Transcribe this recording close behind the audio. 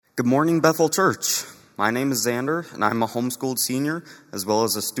Good morning, Bethel Church. My name is Xander, and I'm a homeschooled senior, as well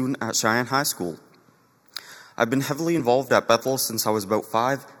as a student at Cheyenne High School. I've been heavily involved at Bethel since I was about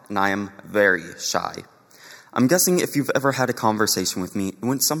 5, and I am very shy. I'm guessing if you've ever had a conversation with me, it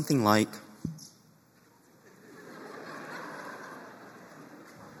went something like,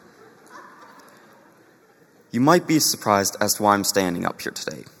 you might be surprised as to why I'm standing up here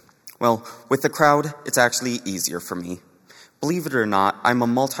today. Well, with the crowd, it's actually easier for me. Believe it or not, I'm a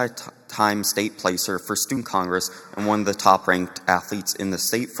multi-time state placer for Student Congress and one of the top-ranked athletes in the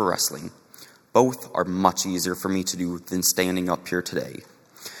state for wrestling. Both are much easier for me to do than standing up here today.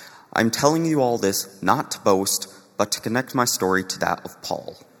 I'm telling you all this not to boast, but to connect my story to that of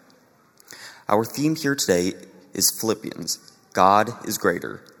Paul. Our theme here today is Philippians. God is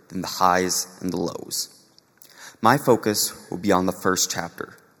greater than the highs and the lows. My focus will be on the first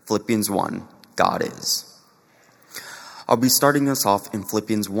chapter, Philippians 1, God is. I'll be starting us off in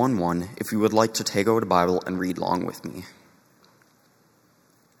Philippians 1:1 if you would like to take out a Bible and read along with me.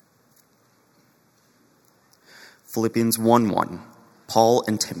 Philippians 1:1, Paul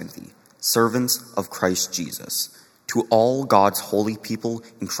and Timothy, servants of Christ Jesus, to all God's holy people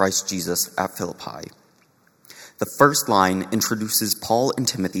in Christ Jesus at Philippi. The first line introduces Paul and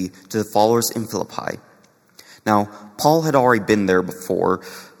Timothy to the followers in Philippi. Now, Paul had already been there before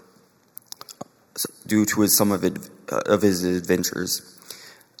due to some of his adventures,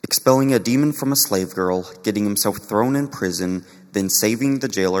 expelling a demon from a slave girl, getting himself thrown in prison, then saving the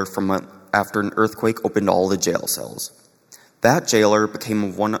jailer after an earthquake opened all the jail cells. That jailer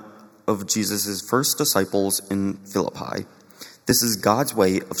became one of Jesus' first disciples in Philippi. This is God's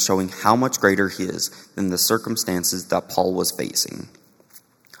way of showing how much greater he is than the circumstances that Paul was facing.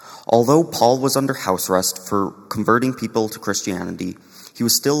 Although Paul was under house arrest for converting people to Christianity, he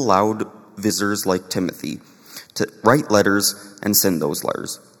was still allowed visitors like Timothy to write letters and send those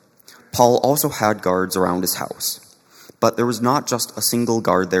letters. Paul also had guards around his house. But there was not just a single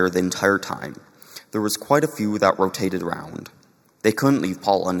guard there the entire time. There was quite a few that rotated around. They couldn't leave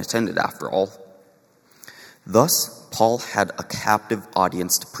Paul unattended after all. Thus, Paul had a captive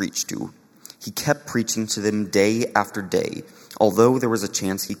audience to preach to. He kept preaching to them day after day, although there was a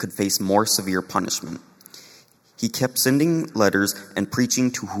chance he could face more severe punishment. He kept sending letters and preaching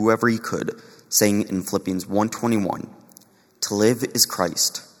to whoever he could, saying in Philippians 1:21, "To live is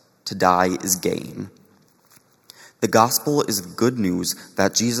Christ, to die is gain." The gospel is the good news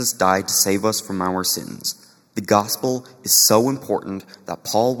that Jesus died to save us from our sins. The gospel is so important that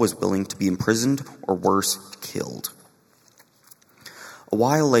Paul was willing to be imprisoned or worse, killed. A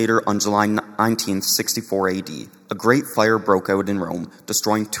while later, on July 19th, 64 AD, a great fire broke out in Rome,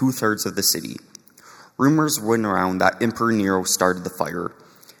 destroying 2/3 of the city. Rumors went around that Emperor Nero started the fire,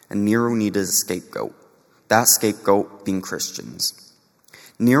 and Nero needed a scapegoat, that scapegoat being Christians.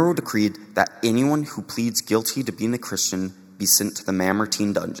 Nero decreed that anyone who pleads guilty to being a Christian be sent to the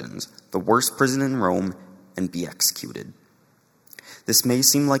Mamertine dungeons, the worst prison in Rome, and be executed. This may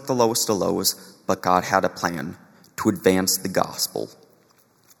seem like the lowest of lows, but God had a plan to advance the gospel.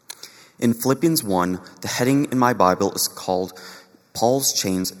 In Philippians 1, the heading in my Bible is called Paul's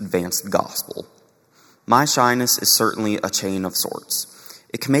Chains Advance the Gospel. My shyness is certainly a chain of sorts.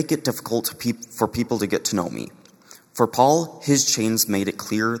 It can make it difficult for people to get to know me. For Paul, his chains made it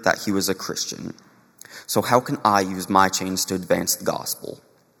clear that he was a Christian. So how can I use my chains to advance the gospel?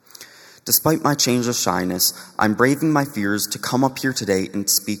 Despite my change of shyness, I'm braving my fears to come up here today and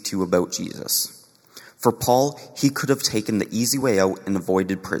speak to you about Jesus. For Paul, he could have taken the easy way out and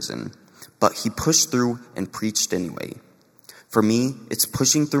avoided prison, but he pushed through and preached anyway. For me, it's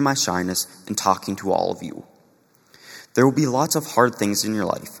pushing through my shyness and talking to all of you. There will be lots of hard things in your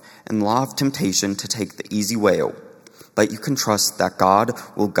life and a lot of temptation to take the easy way out, but you can trust that God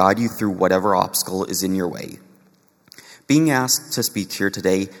will guide you through whatever obstacle is in your way. Being asked to speak here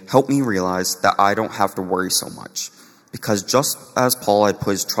today helped me realize that I don't have to worry so much, because just as Paul had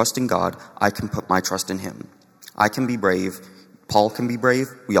put his trust in God, I can put my trust in him. I can be brave, Paul can be brave,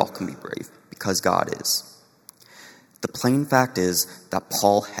 we all can be brave, because God is. The plain fact is that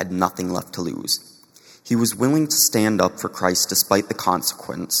Paul had nothing left to lose. He was willing to stand up for Christ despite the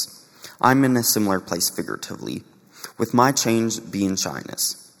consequence. I'm in a similar place figuratively, with my change being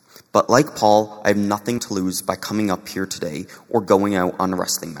shyness. But like Paul, I have nothing to lose by coming up here today or going out on a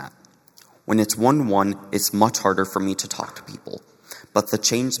wrestling mat. When it's 1-1, it's much harder for me to talk to people, but the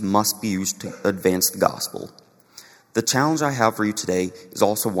change must be used to advance the gospel. The challenge I have for you today is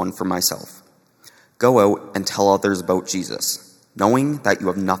also one for myself. Go out and tell others about Jesus, knowing that you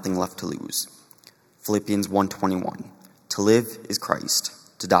have nothing left to lose. Philippians 1:21, to live is Christ,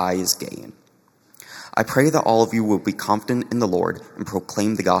 to die is gain. I pray that all of you will be confident in the Lord and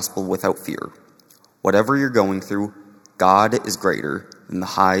proclaim the gospel without fear. Whatever you're going through, God is greater than the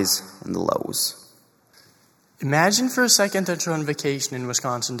highs and the lows. Imagine for a second that you're on vacation in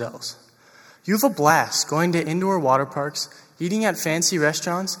Wisconsin Dells. You have a blast going to indoor water parks, eating at fancy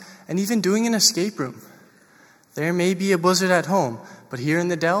restaurants, and even doing an escape room. There may be a blizzard at home, but here in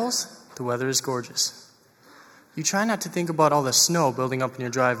the Dells, the weather is gorgeous. You try not to think about all the snow building up in your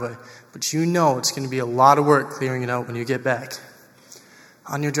driveway, but you know it's going to be a lot of work clearing it out when you get back.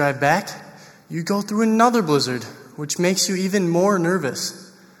 On your drive back, you go through another blizzard, which makes you even more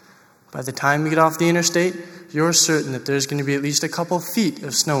nervous. By the time you get off the interstate, you're certain that there's going to be at least a couple feet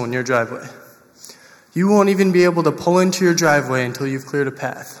of snow in your driveway. You won't even be able to pull into your driveway until you've cleared a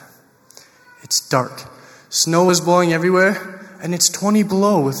path. It's dark. Snow is blowing everywhere, and it's 20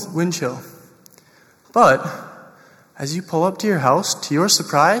 below with wind chill. But as you pull up to your house, to your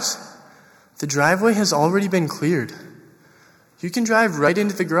surprise, the driveway has already been cleared. You can drive right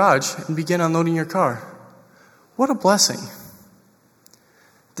into the garage and begin unloading your car. What a blessing.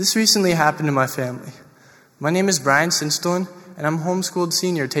 This recently happened to my family. My name is Brian Sinstolin, and I'm a homeschooled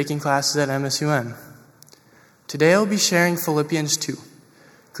senior taking classes at MSUM. Today I'll be sharing Philippians 2,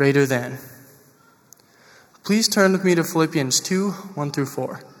 greater than. Please turn with me to Philippians 2, 1 through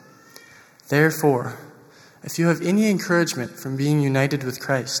 4. Therefore, if you have any encouragement from being united with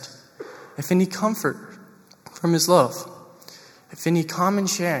Christ, if any comfort from his love, if any common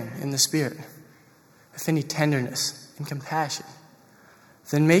sharing in the Spirit, if any tenderness and compassion,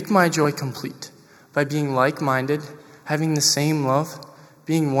 then make my joy complete by being like-minded, having the same love,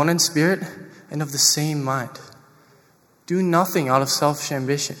 being one in spirit, and of the same mind. Do nothing out of selfish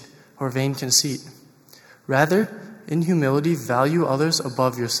ambition or vain conceit. Rather, in humility, value others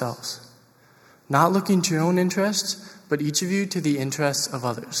above yourselves, not looking to your own interests, but each of you to the interests of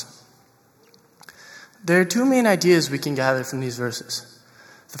others. There are two main ideas we can gather from these verses.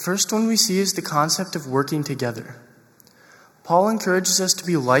 The first one we see is the concept of working together. Paul encourages us to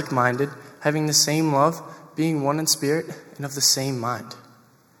be like-minded, having the same love, being one in spirit, and of the same mind.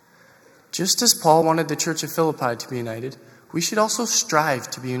 Just as Paul wanted the church of Philippi to be united, we should also strive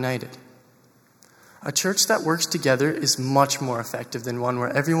to be united. A church that works together is much more effective than one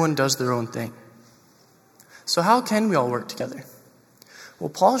where everyone does their own thing. So how can we all work together? Well,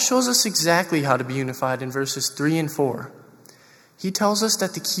 Paul shows us exactly how to be unified in verses 3 and 4. He tells us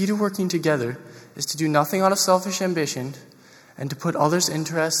that the key to working together is to do nothing out of selfish ambition and to put others'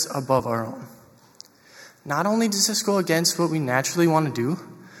 interests above our own. Not only does this go against what we naturally want to do,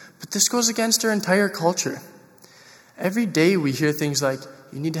 but this goes against our entire culture. Every day we hear things like,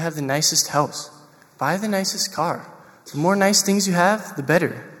 you need to have the nicest house, buy the nicest car. The more nice things you have, the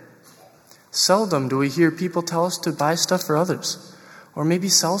better. Seldom do we hear people tell us to buy stuff for others, or maybe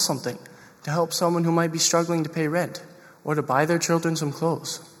sell something to help someone who might be struggling to pay rent, or to buy their children some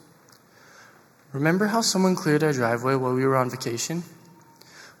clothes. Remember how someone cleared our driveway while we were on vacation?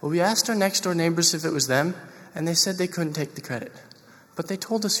 Well, we asked our next door neighbors if it was them, and they said they couldn't take the credit. But they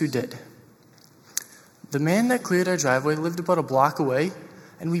told us who did. The man that cleared our driveway lived about a block away,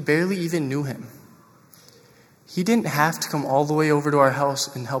 and we barely even knew him. He didn't have to come all the way over to our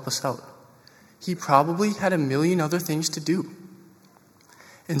house and help us out. He probably had a million other things to do.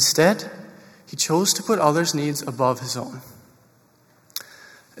 Instead, he chose to put others' needs above his own.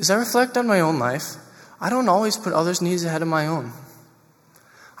 As I reflect on my own life, I don't always put others' needs ahead of my own.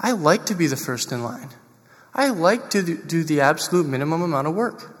 I like to be the first in line. I like to do the absolute minimum amount of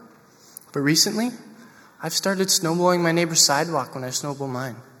work. But recently, I've started snowblowing my neighbor's sidewalk when I snowblow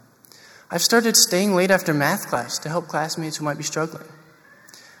mine. I've started staying late after math class to help classmates who might be struggling.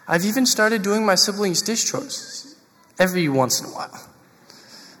 I've even started doing my siblings' dish chores every once in a while.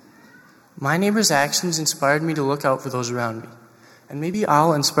 My neighbor's actions inspired me to look out for those around me. And maybe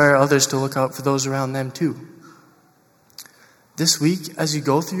I'll inspire others to look out for those around them too. This week, as you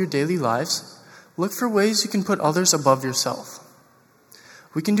go through your daily lives, look for ways you can put others above yourself.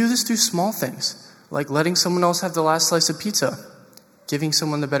 We can do this through small things, like letting someone else have the last slice of pizza, giving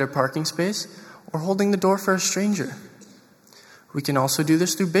someone the better parking space, or holding the door for a stranger. We can also do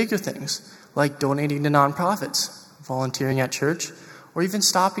this through bigger things, like donating to nonprofits, volunteering at church, or even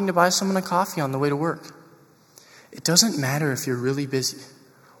stopping to buy someone a coffee on the way to work. It doesn't matter if you're really busy,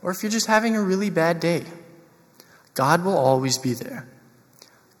 or if you're just having a really bad day. God will always be there.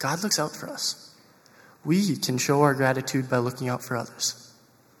 God looks out for us. We can show our gratitude by looking out for others.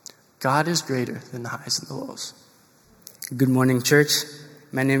 God is greater than the highs and the lows. Good morning, church.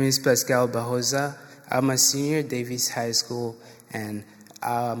 My name is Pascal Bahoza. I'm a senior at Davies High School, and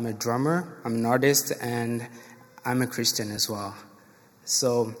I'm a drummer, I'm an artist, and I'm a Christian as well.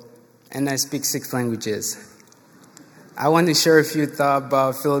 So and I speak 6 languages. I want to share a few thoughts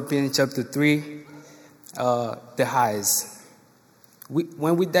about Philippians chapter 3, the highs.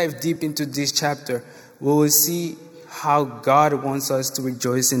 When we dive deep into this chapter, we will see how God wants us to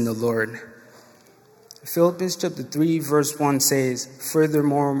rejoice in the Lord. Philippians chapter 3, verse 1 says,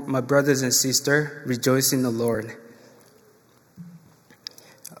 "Furthermore, my brothers and sisters, rejoice in the Lord."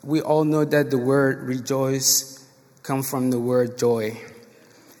 We all know that the word rejoice comes from the word joy.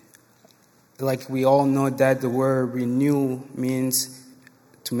 Like we all know that the word renew means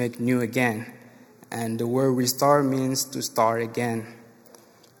to make new again. And the word restore means to start again.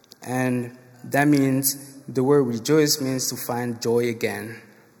 And that means the word rejoice means to find joy again.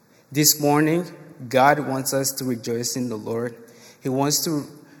 This morning, God wants us to rejoice in the Lord. He wants to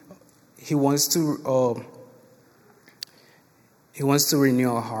renew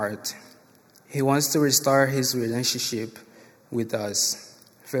our heart. He wants to restore his relationship with us.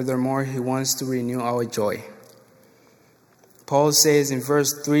 Furthermore, he wants to renew our joy. Paul says in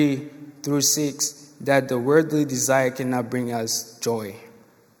verse 3 through 6 that the worldly desire cannot bring us joy.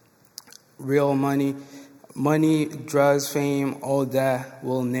 Real money, drugs, fame, all that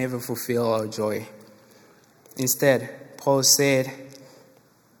will never fulfill our joy. Instead, Paul said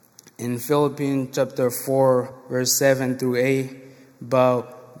in Philippians chapter 4, verse 7 through 8, "But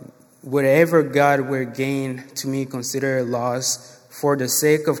whatever God will gain to me, consider a loss for the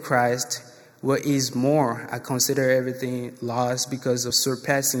sake of Christ. What is more, I consider everything lost because of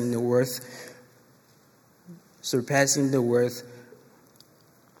surpassing the worth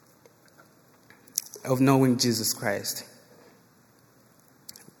of knowing Jesus Christ,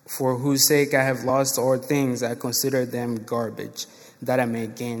 for whose sake I have lost all things. I consider them garbage, that I may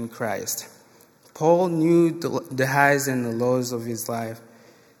gain Christ." Paul knew the highs and the lows of his life.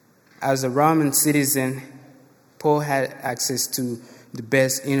 As a Roman citizen, Paul had access to the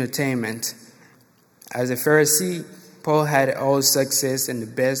best entertainment. As a Pharisee, Paul had all success and the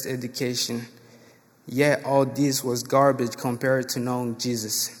best education. Yet all this was garbage compared to knowing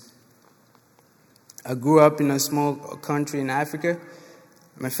Jesus. I grew up in a small country in Africa.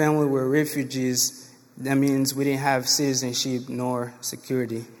 My family were refugees. That means we didn't have citizenship nor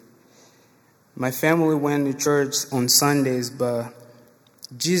security. My family went to church on Sundays, but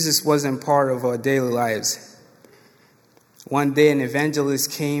Jesus wasn't part of our daily lives. One day, an evangelist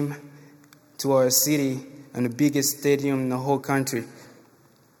came to our city and the biggest stadium in the whole country.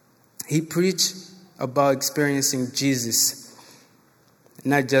 He preached about experiencing Jesus,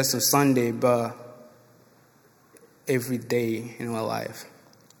 not just on Sunday, but every day in our life.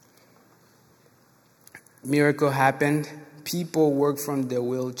 Miracle happened. People worked from their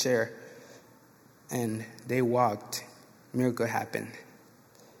wheelchair and they walked. Miracle happened.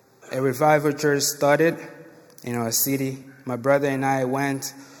 A revival church started in our city. My brother and I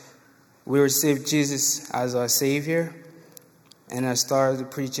went. We received Jesus as our Savior, and I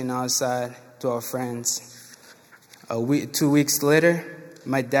started preaching outside to our friends. 2 weeks later,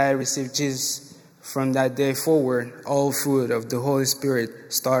 my dad received Jesus. From that day forward, all fruit of the Holy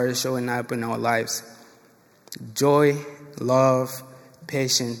Spirit started showing up in our lives. Joy, love,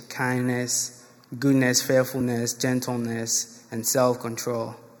 patience, kindness, goodness, faithfulness, gentleness, and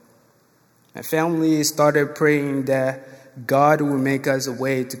self-control. My family started praying that God would make us a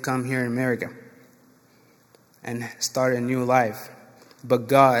way to come here in America and start a new life. But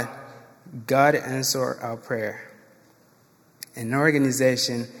God answered our prayer. An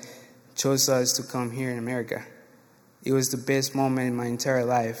organization chose us to come here in America. It was the best moment in my entire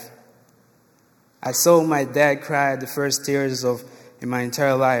life. I saw my dad cry the first tears in my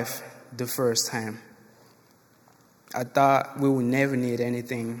entire life the first time. I thought we would never need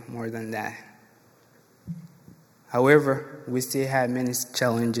anything more than that. However, we still had many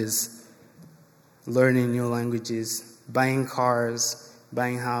challenges. Learning new languages, buying cars,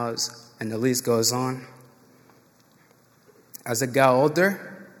 buying house, and the list goes on. As I got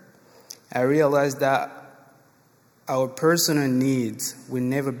older, I realized that our personal needs will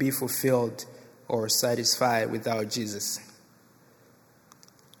never be fulfilled or satisfied without Jesus.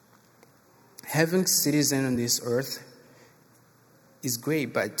 Having citizen on this earth is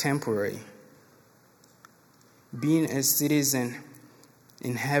great but temporary. Being a citizen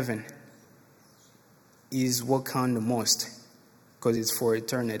in heaven is what counts the most because it's for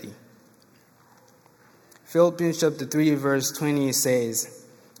eternity. Philippians chapter 3 verse 20 says,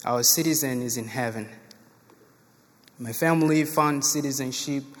 "Our citizen is in heaven." My family found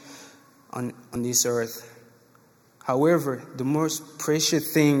citizenship on this earth. However, the most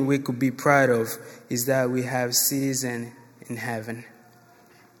precious thing we could be proud of is that we have citizen in heaven.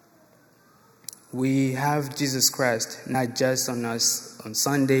 We have Jesus Christ, not just on us on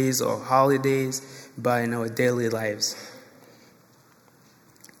Sundays or holidays, but in our daily lives.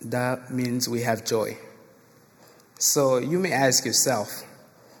 That means we have joy. So you may ask yourself,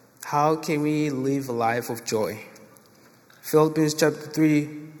 how can we live a life of joy? Philippians chapter 3,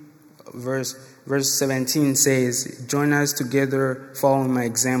 verse 17 says, "Join us together, following my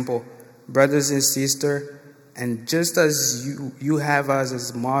example, brothers and sisters, and just as you have us as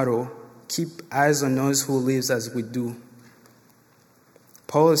a model, keep eyes on those who live as we do."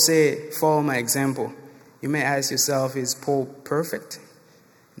 Paul said, "Follow my example." You may ask yourself, is Paul perfect?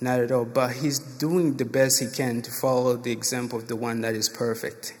 Not at all, but he's doing the best he can to follow the example of the one that is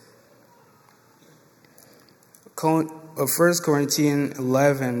perfect. 1 Corinthians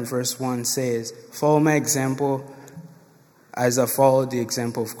 11 verse 1 says, "Follow my example as I follow the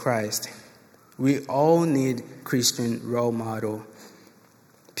example of Christ." We all need Christian role model.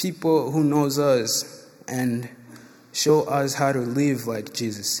 People who knows us and show us how to live like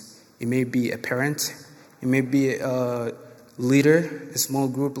Jesus. It may be a parent. It may be a leader, a small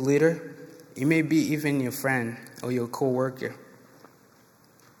group leader. It may be even your friend or your co-worker.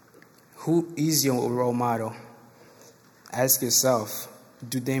 Who is your role model? Ask yourself,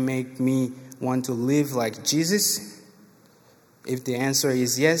 do they make me want to live like Jesus? If the answer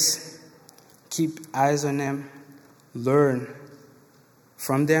is yes, keep eyes on them, learn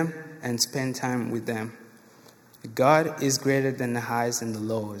from them, and spend time with them. God is greater than the highs and the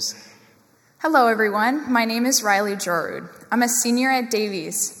lows. Hello, everyone. My name is Riley Jorud. I'm a senior at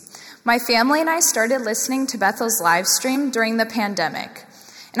Davies. My family and I started listening to Bethel's live stream during the pandemic,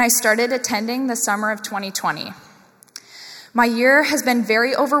 and I started attending the summer of 2020. My year has been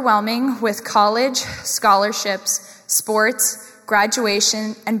very overwhelming with college, scholarships, sports,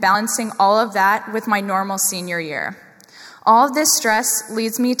 graduation, and balancing all of that with my normal senior year. All of this stress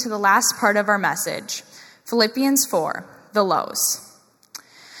leads me to the last part of our message, Philippians 4, the lows.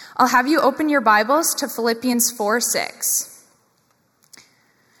 I'll have you open your Bibles to Philippians 4:6.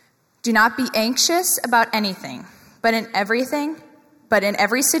 "Do not be anxious about anything, but in every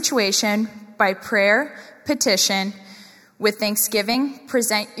situation, by prayer, petition, with thanksgiving,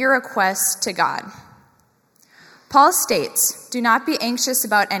 present your requests to God." Paul states, "Do not be anxious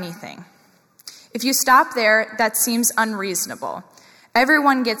about anything." If you stop there, that seems unreasonable.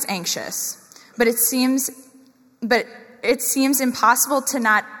 Everyone gets anxious, but it seems impossible to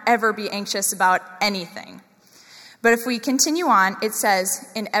not ever be anxious about anything. But if we continue on, it says,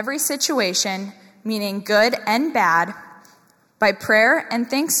 "In every situation, meaning good and bad, by prayer and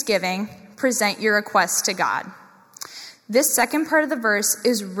thanksgiving, present your requests to God." This second part of the verse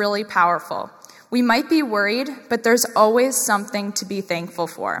is really powerful. We might be worried, but there's always something to be thankful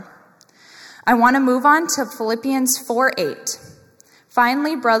for. I want to move on to Philippians 4:8.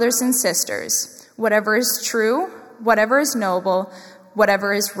 "Finally, brothers and sisters, whatever is true, whatever is noble,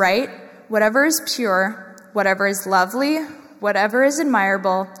 whatever is right, whatever is pure, whatever is lovely, whatever is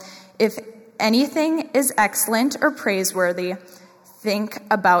admirable, if anything is excellent or praiseworthy, think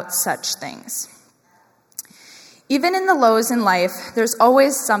about such things." Even in the lows in life, there's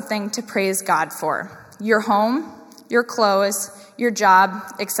always something to praise God for. Your home, your clothes, your job,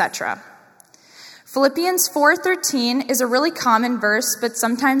 etc. Philippians 4:13 is a really common verse, but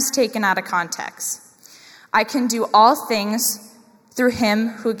sometimes taken out of context. "I can do all things through him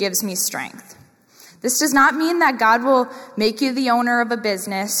who gives me strength." This does not mean that God will make you the owner of a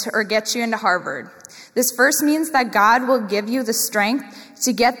business or get you into Harvard. This verse means that God will give you the strength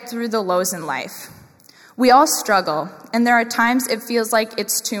to get through the lows in life. We all struggle, and there are times it feels like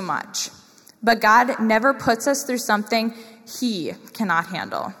it's too much. But God never puts us through something he cannot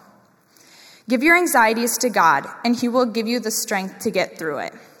handle. Give your anxieties to God, and he will give you the strength to get through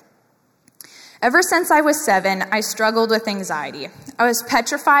it. Ever since I was 7, I struggled with anxiety. I was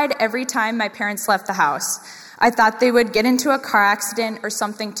petrified every time my parents left the house. I thought they would get into a car accident or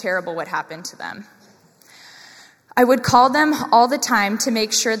something terrible would happen to them. I would call them all the time to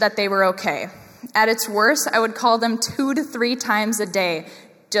make sure that they were okay. At its worst, I would call them 2 to 3 times a day,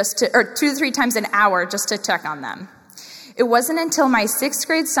 2 to 3 times an hour just to check on them. It wasn't until my 6th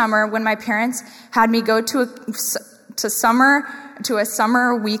grade summer when my parents had me go to a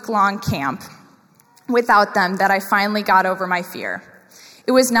summer week-long camp without them that I finally got over my fear.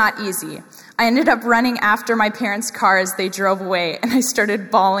 It was not easy. I ended up running after my parents' car as they drove away, and I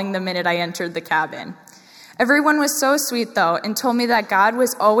started bawling the minute I entered the cabin. Everyone was so sweet, though, and told me that God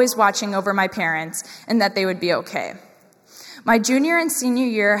was always watching over my parents and that they would be okay. My junior and senior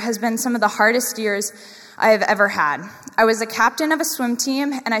year has been some of the hardest years I have ever had. I was a captain of a swim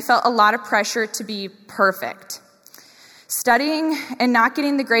team, and I felt a lot of pressure to be perfect. Studying and not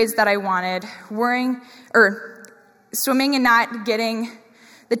getting the grades that I wanted, swimming and not getting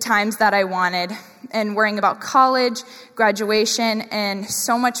the times that I wanted, and worrying about college, graduation, and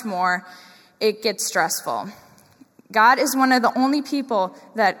so much more, it gets stressful. God was the only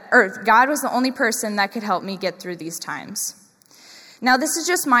person that could help me get through these times. Now, this is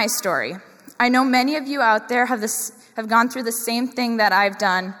just my story. I know many of you out there have gone through the same thing that I've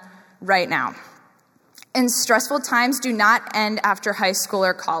done right now. And stressful times do not end after high school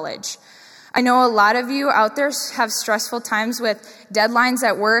or college. I know a lot of you out there have stressful times with deadlines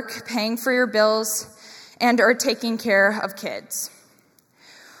at work, paying for your bills, and or taking care of kids.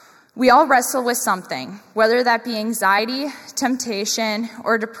 We all wrestle with something, whether that be anxiety, temptation,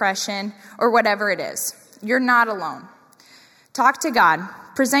 or depression, or whatever it is. You're not alone. Talk to God.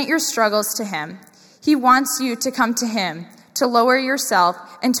 Present your struggles to Him. He wants you to come to Him, to lower yourself,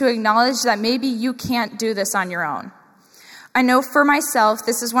 and to acknowledge that maybe you can't do this on your own. I know for myself,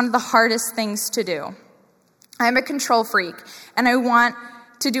 this is one of the hardest things to do. I'm a control freak, and I want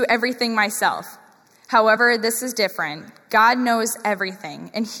to do everything myself. However, this is different. God knows everything,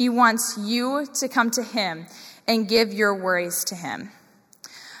 and He wants you to come to Him and give your worries to Him.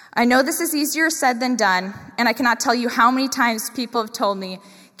 I know this is easier said than done, and I cannot tell you how many times people have told me,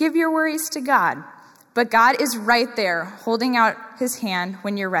 give your worries to God. But God is right there, holding out His hand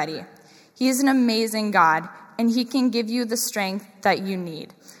when you're ready. He is an amazing God, and He can give you the strength that you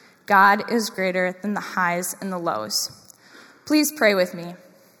need. God is greater than the highs and the lows. Please pray with me.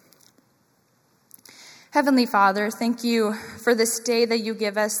 Heavenly Father, thank you for this day that you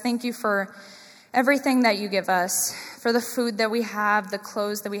give us. Thank you for everything that you give us, for the food that we have, the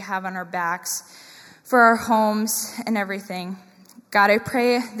clothes that we have on our backs, for our homes and everything. God, I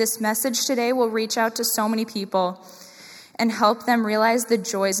pray this message today will reach out to so many people and help them realize the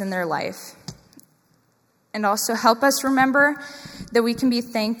joys in their life. And also help us remember that we can be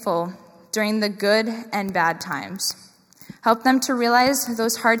thankful during the good and bad times. Help them to realize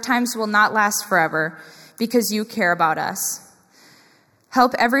those hard times will not last forever because you care about us.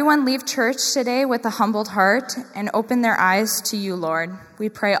 Help everyone leave church today with a humbled heart and open their eyes to you, Lord. We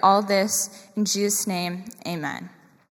pray all this in Jesus' name, amen.